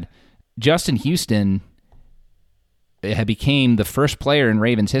have had, Justin Houston had became the first player in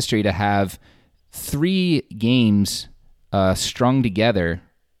Ravens history to have 3 games strung together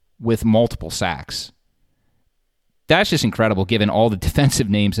with multiple sacks. That's just incredible given all the defensive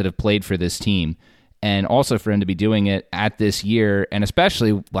names that have played for this team, and also for him to be doing it at this year, and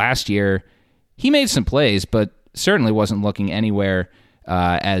especially last year. He made some plays, but certainly wasn't looking anywhere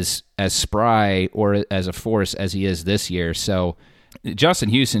as spry or as a force as he is this year. So Justin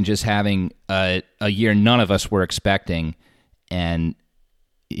Houston just having a year none of us were expecting, and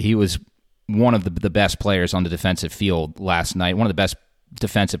he was one of the best players on the defensive field last night, one of the best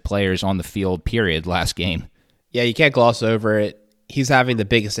defensive players on the field, period, last game. Yeah, you can't gloss over it. He's having the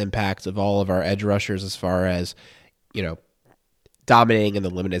biggest impact of all of our edge rushers as far as, dominating in the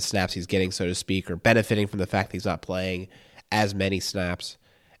limited snaps he's getting, so to speak, or benefiting from the fact that he's not playing as many snaps.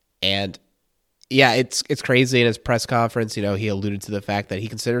 And yeah, it's crazy. In his press conference, he alluded to the fact that he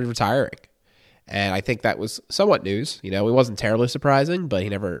considered retiring. And I think that was somewhat news. It wasn't terribly surprising, but he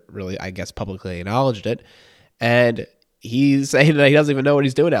never really, I guess, publicly acknowledged it. And he's saying that he doesn't even know what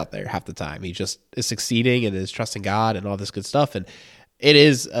he's doing out there half the time. He just is succeeding and is trusting God and all this good stuff. And it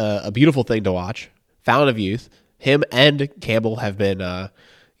is a beautiful thing to watch. Fountain of youth. Him and Campbell have been,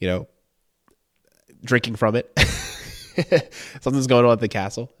 drinking from it. Something's going on at the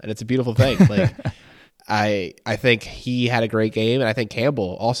castle, and it's a beautiful thing. Like, I think he had a great game, and I think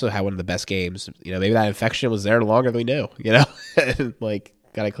Campbell also had one of the best games. Maybe that infection was there longer than we knew. And,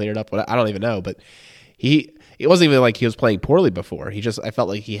 got to clear it up. I don't even know, but it wasn't even like he was playing poorly before. I felt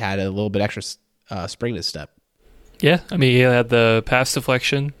like he had a little bit extra spring in his step. Yeah, I mean, he had the pass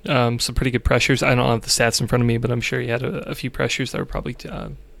deflection, some pretty good pressures. I don't have the stats in front of me, but I'm sure he had a few pressures that were probably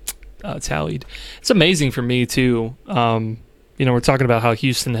tallied. It's amazing for me, too. We're talking about how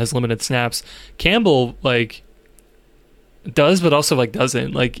Houston has limited snaps. Campbell, does, but also,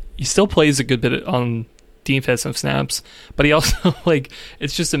 doesn't. He still plays a good bit on defensive snaps, but he also,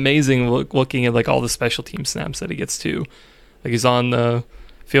 it's just amazing looking at, all the special team snaps that he gets, too. He's on the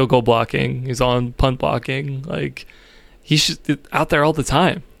field goal blocking, he's on punt blocking, he's just out there all the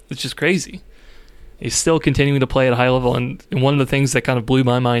time. It's just crazy. He's still continuing to play at a high level, and one of the things that kind of blew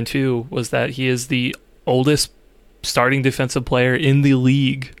my mind too was that he is the oldest starting defensive player in the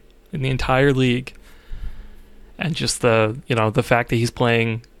league, in the entire league, and just the fact that he's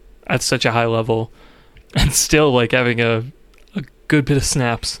playing at such a high level and still having a good bit of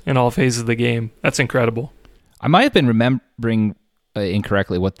snaps in all phases of the game. That's incredible. I might have been remembering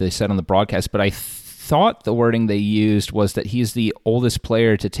incorrectly what they said on the broadcast, but I thought the wording they used was that he's the oldest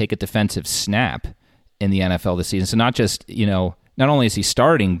player to take a defensive snap in the NFL this season. So not just, not only is he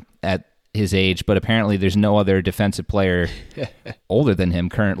starting at his age, but apparently there's no other defensive player older than him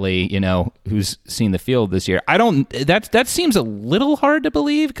currently, who's seen the field this year. That seems a little hard to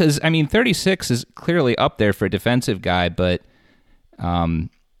believe because, 36 is clearly up there for a defensive guy, but I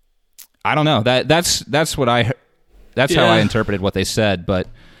don't know. That's what That's how I interpreted what they said, but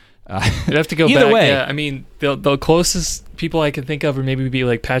you'd have to go either back. way. Yeah, the closest people I can think of are maybe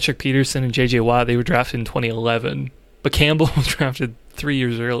be Patrick Peterson and J.J. Watt. They were drafted in 2011, but Campbell was drafted 3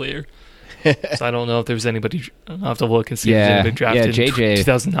 years earlier. So I don't know if there's anybody. I'll have to look and see if there's anybody drafted in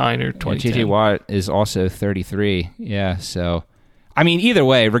 2009 or 2010. J.J. Watt is also 33. Yeah, so either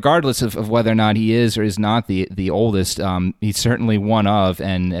way, regardless of whether or not he is or is not the oldest, he's certainly one of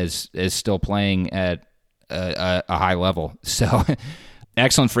and is still playing at a high level. So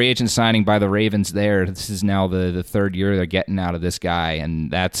excellent free agent signing by the Ravens there. This is now the third year they're getting out of this guy,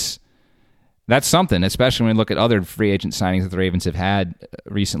 and that's something, especially when we look at other free agent signings that the Ravens have had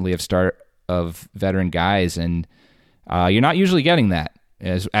recently of veteran guys, and you're not usually getting that,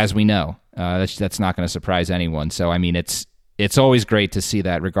 as we know. That's not going to surprise anyone. So it's always great to see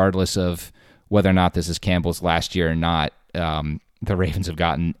that, regardless of whether or not this is Campbell's last year or not. The Ravens have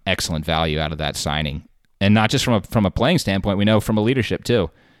gotten excellent value out of that signing. And not just from a playing standpoint, we know from a leadership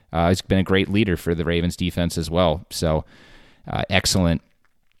too. He's been a great leader for the Ravens defense as well. So excellent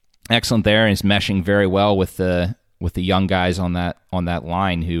there, and he's meshing very well with the young guys on that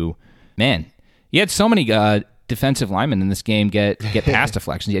line. Who, man, you had so many defensive linemen in this game get pass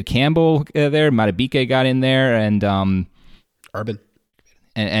deflections. You had Campbell there, Matabike got in there, and Urban.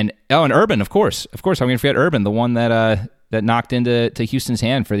 And Urban, of course. I'm going to forget Urban, the one that knocked into Houston's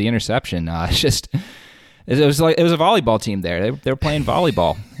hand for the interception. It was a volleyball team there. They were playing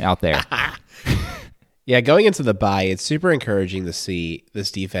volleyball out there. Yeah, going into the bye, it's super encouraging to see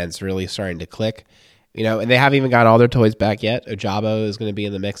this defense really starting to click. And they haven't even got all their toys back yet. Ojabo is going to be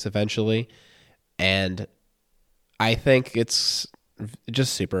in the mix eventually. And I think it's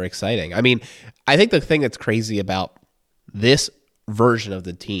just super exciting. I mean, I think the thing that's crazy about this version of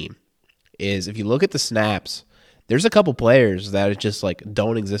the team is if you look at the snaps, there's a couple players that just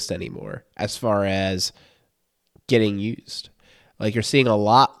don't exist anymore as far as getting used. You're seeing a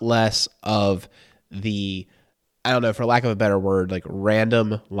lot less of the, I don't know, for lack of a better word,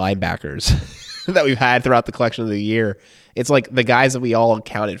 random linebackers that we've had throughout the collection of the year. It's the guys that we all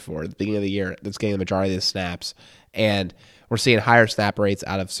accounted for at the beginning of the year that's getting the majority of the snaps. And we're seeing higher snap rates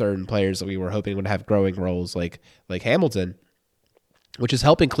out of certain players that we were hoping would have growing roles like Hamilton, which is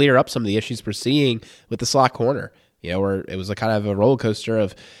helping clear up some of the issues we're seeing with the slot corner. Where it was a kind of a roller coaster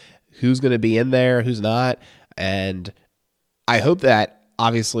of who's going to be in there, who's not. And I hope that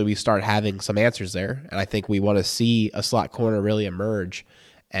obviously we start having some answers there. And I think we want to see a slot corner really emerge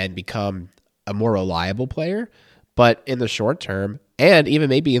and become a more reliable player. But in the short term, and even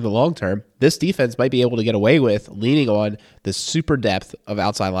maybe in the long term, this defense might be able to get away with leaning on the super depth of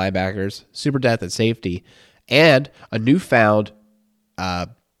outside linebackers, super depth at safety, and a newfound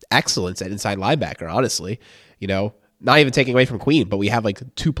excellence at inside linebacker, honestly. Not even taking away from Queen, but we have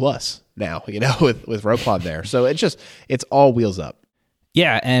 2+ now, with Roquan there. So it's all wheels up.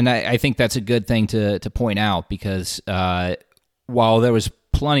 Yeah, and I think that's a good thing to point out because while there was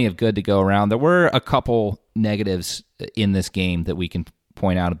plenty of good to go around, there were a couple negatives in this game that we can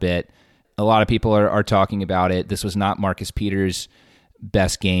point out a bit. A lot of people are talking about it. This was not Marcus Peters'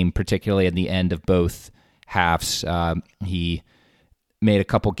 best game, particularly at the end of both halves. He made a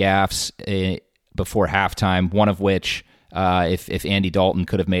couple gaffes before halftime, one of which, if Andy Dalton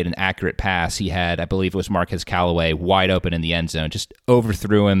could have made an accurate pass, he had, I believe it was Marquez Callaway, wide open in the end zone, just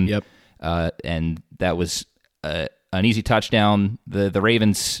overthrew him. Yep. And that was an easy touchdown. The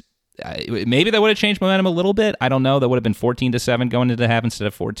Ravens, maybe that would have changed momentum a little bit. I don't know. That would have been 14-7 going into the half instead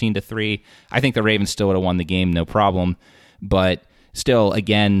of 14-3. I think the Ravens still would have won the game, no problem. But still,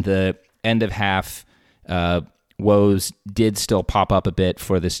 again, the end of half woes did still pop up a bit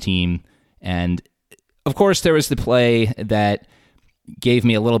for this team. And, of course, there was the play that gave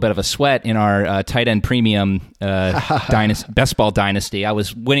me a little bit of a sweat in our tight end premium best ball dynasty. I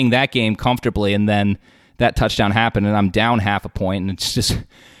was winning that game comfortably, and then that touchdown happened, and I'm down half a point, and it's just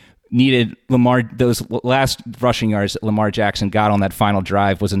needed those last rushing yards that Lamar Jackson got on that final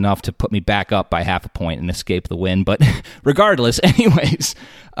drive was enough to put me back up by half a point and escape the win. But regardless, anyways,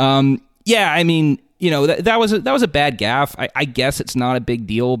 yeah, I mean, that was a bad gaffe. I guess it's not a big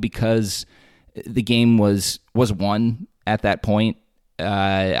deal because the game was won at that point.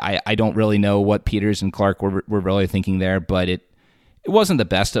 I don't really know what Peters and Clark were really thinking there, but it wasn't the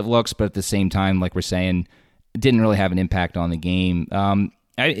best of looks, but at the same time, like we're saying, it didn't really have an impact on the game.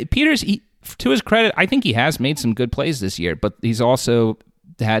 Peters, to his credit, I think he has made some good plays this year, but he's also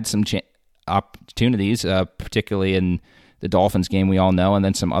had some opportunities, particularly in the Dolphins game we all know, and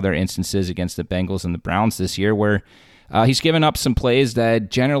then some other instances against the Bengals and the Browns this year where he's given up some plays that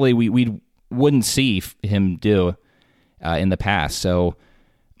generally we wouldn't see him do in the past. So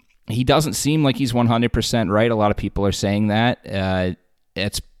he doesn't seem like he's 100% right. A lot of people are saying that.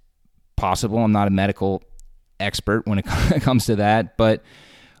 It's possible. I'm not a medical expert when it comes to that, but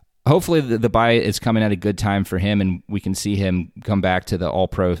hopefully the bye is coming at a good time for him and we can see him come back to the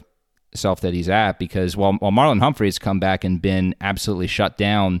all-pro self that he's at, because while Marlon Humphrey's come back and been absolutely shut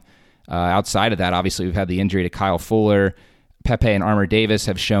down, outside of that, obviously we've had the injury to Kyle Fuller. Pepe and Armour Davis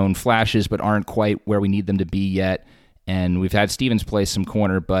have shown flashes but aren't quite where we need them to be yet. And we've had Stevens play some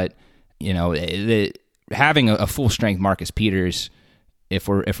corner, but having a full-strength Marcus Peters, if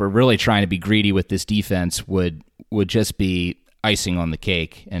we're really trying to be greedy with this defense, would just be icing on the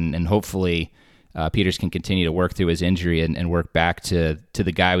cake. And hopefully Peters can continue to work through his injury and work back to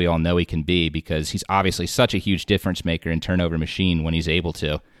the guy we all know he can be, because he's obviously such a huge difference maker and turnover machine when he's able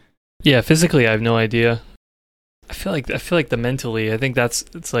to. Yeah, physically, I have no idea. I feel like the mentally, I think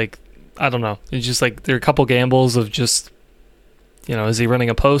it's like, I don't know. It's just like there are a couple gambles of just, is he running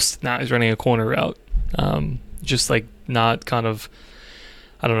a post? Nah, he's running a corner route. Just like not kind of,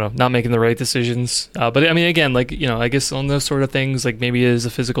 I don't know, not making the right decisions. But I mean, again, like, I guess on those sort of things, like maybe it is a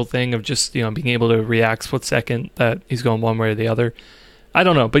physical thing of just, being able to react split second that he's going one way or the other. I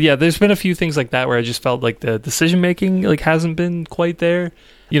don't know, but yeah, there's been a few things like that where I just felt like the decision making like hasn't been quite there.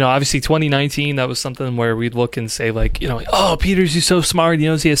 Obviously 2019, that was something where we'd look and say like, like, oh, Peters, he's so smart. He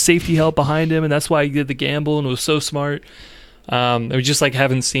has safety help behind him, and that's why he did the gamble and it was so smart. We just like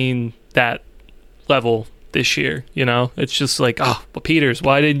haven't seen that level this year. It's just like, oh, but Peters,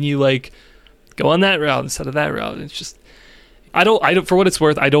 why didn't you like go on that route instead of that route? It's just, I don't. For what it's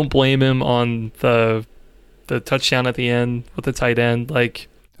worth, I don't blame him on the touchdown at the end with the tight end. Like,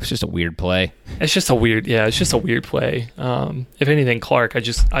 it's just a weird play. It's just a weird play. If anything, Clark, I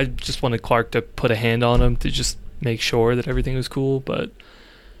just wanted Clark to put a hand on him to just make sure that everything was cool. But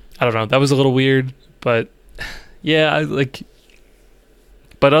I don't know. That was a little weird. But yeah,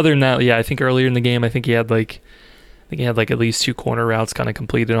 But other than that, yeah, I think earlier in the game, I think he had at least 2 corner routes kind of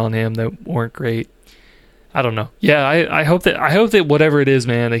completed on him that weren't great. I don't know. Yeah, I hope that whatever it is,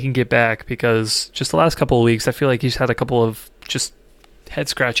 man, they can get back, because just the last couple of weeks, I feel like he's had a couple of just head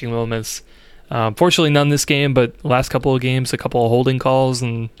scratching moments. Fortunately, none this game, but the last couple of games, a couple of holding calls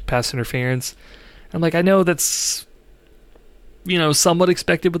and pass interference. I'm like, I know that's somewhat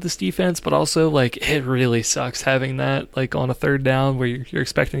expected with this defense, but also like it really sucks having that like on a third down where you're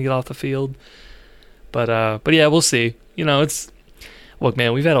expecting to get off the field. But yeah, we'll see. Look,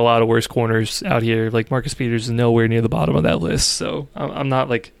 man, we've had a lot of worse corners out here. Like Marcus Peters is nowhere near the bottom of that list, so I'm not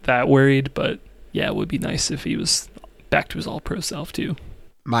like that worried. But yeah, it would be nice if he was back to his All-Pro self too.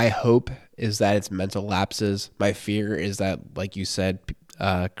 My hope is that it's mental lapses. My fear is that, like you said,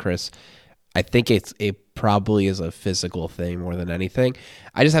 Chris, I think it probably is a physical thing more than anything.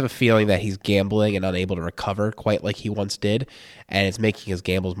 I just have a feeling that he's gambling and unable to recover quite like he once did, and it's making his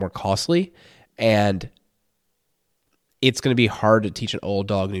gambles more costly. And it's going to be hard to teach an old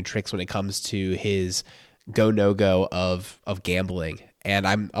dog new tricks when it comes to his go no go of gambling. And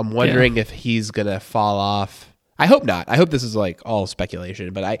I'm wondering if he's going to fall off. I hope not. I hope this is like all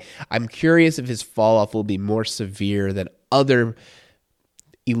speculation, but I'm curious if his fall off will be more severe than other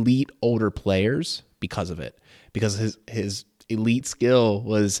elite older players because of it. Because his elite skill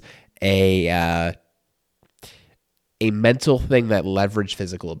was a mental thing that leveraged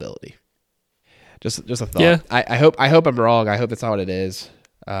physical ability. Just a thought. Yeah. I hope I'm wrong. I hope that's not what it is.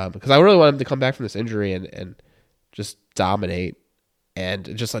 Because I really want him to come back from this injury and just dominate. And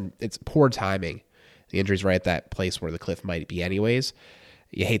it's poor timing. The injury's right at that place where the cliff might be anyways.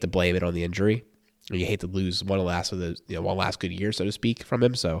 You hate to blame it on the injury. Or you hate to lose one last good year, so to speak, from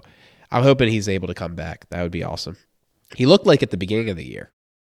him. So I'm hoping he's able to come back. That would be awesome. He looked like at the beginning of the year.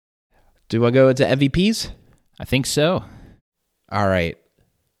 Do you want to go into MVPs? I think so. All right.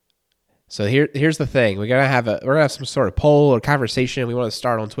 So here's the thing. We're gonna have some sort of poll or conversation we want to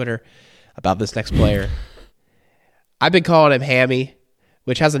start on Twitter about this next player. I've been calling him Hammy,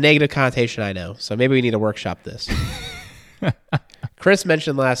 which has a negative connotation, I know. So maybe we need to workshop this. Chris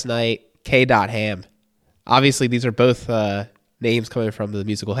mentioned last night K.Ham. Obviously, these are both names coming from the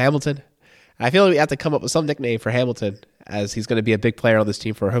musical Hamilton. And I feel like we have to come up with some nickname for Hamilton, as he's going to be a big player on this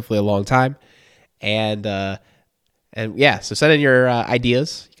team for hopefully a long time. And yeah, so send in your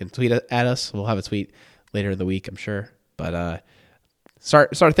ideas. You can tweet at us. We'll have a tweet later in the week, I'm sure. But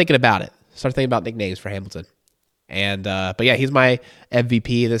start thinking about it. Start thinking about nicknames for Hamilton. And but yeah, he's my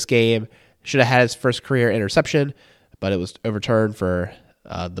MVP this game. Should have had his first career interception, but it was overturned for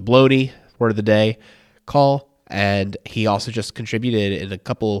the Bloney word of the day call. And he also just contributed in a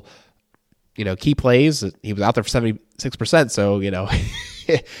couple, key plays. He was out there for 76%, so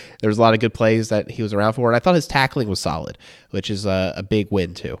there was a lot of good plays that he was around for. And I thought his tackling was solid, which is a big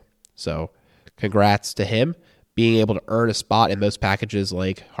win too. So congrats to him being able to earn a spot in most packages,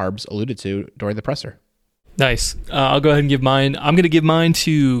 like Harbs alluded to during the presser. Nice. I'll go ahead and give mine. I'm going to give mine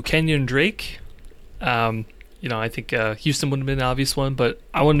to Kenyon Drake. I think Houston would have been an obvious one, but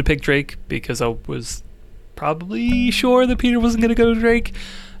I wanted to pick Drake because I was probably sure that Peter wasn't going to go to Drake.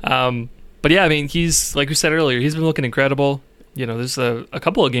 But yeah, I mean, he's, like we said earlier, he's been looking incredible. There's a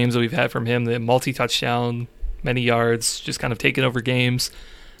couple of games that we've had from him, the multi-touchdown, many yards, just kind of taking over games.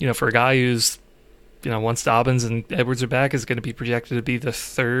 For a guy who's, once Dobbins and Edwards are back, is going to be projected to be the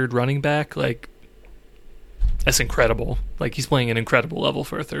third running back, like, that's incredible. Like, he's playing an incredible level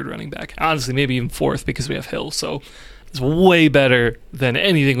for a third running back. Honestly, maybe even fourth because we have Hill. So it's way better than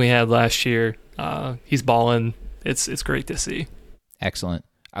anything we had last year. He's balling. It's great to see. Excellent.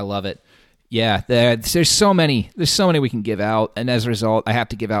 I love it. Yeah, there's so many we can give out, and as a result, I have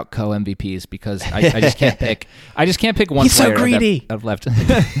to give out co-MVPs because I just can't pick. I just can't pick one He's player. So greedy. I've left.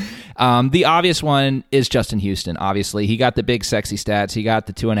 The obvious one is Justin Houston. Obviously, he got the big sexy stats. He got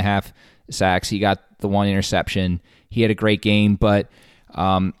the 2.5 sacks. He got the 1 interception. He had a great game, but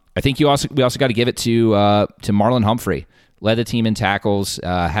I think we also got to give it to Marlon Humphrey. led the team in tackles,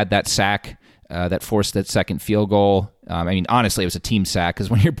 had that sack that forced that second field goal. I mean, honestly, it was a team sack because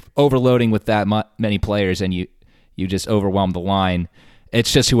when you're overloading with that many players and you just overwhelm the line,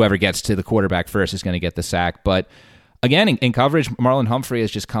 it's just whoever gets to the quarterback first is going to get the sack. But again, in coverage, Marlon Humphrey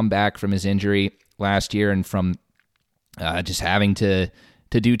has just come back from his injury last year and from just having to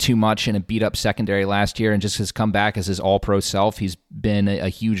do too much in a beat-up secondary last year and just has come back as his all-pro self. He's been a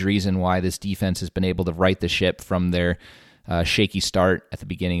huge reason why this defense has been able to right the ship from their shaky start at the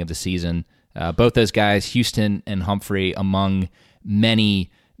beginning of the season. Both those guys, Houston and Humphrey, among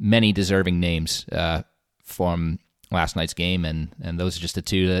many, many deserving names from last night's game, and those are just the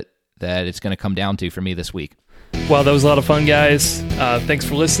two that it's going to come down to for me this week. Well, that was a lot of fun, guys. Thanks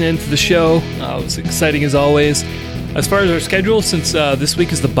for listening to the show. It was exciting as always. As far as our schedule, since this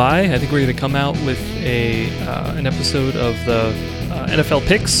week is the bye, I think we're going to come out with an episode of the NFL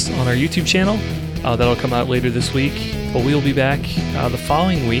picks on our YouTube channel. That'll come out later this week. But we'll be back the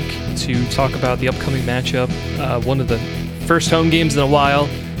following week to talk about the upcoming matchup, one of the first home games in a while,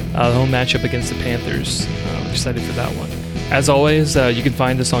 the home matchup against the Panthers. I'm excited for that one. As always, you can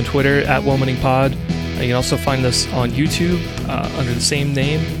find us on Twitter at WoManingPod. You can also find us on YouTube under the same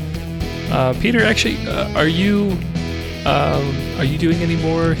name. Peter, actually, are you doing any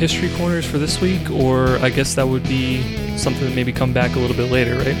more history corners for this week, or I guess that would be something that maybe come back a little bit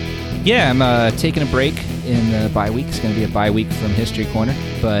later, right? Yeah, I'm taking a break in the bye week. It's going to be a bye week from History Corner,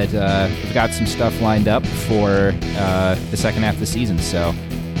 but we've got some stuff lined up for the second half of the season. So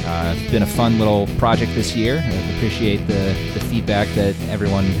it's been a fun little project this year. I appreciate the feedback that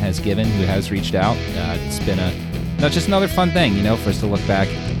everyone has given who has reached out. It's been just another fun thing, for us to look back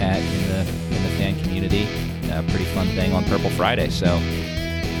at in the fan community. A pretty fun thing on Purple Friday. So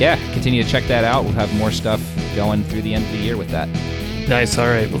yeah, continue to check that out. We'll have more stuff going through the end of the year with that. Nice. All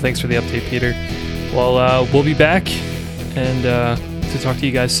right. Well, thanks for the update, Peter. Well, we'll be back and to talk to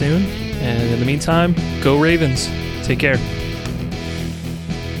you guys soon. And in the meantime, go Ravens. Take care.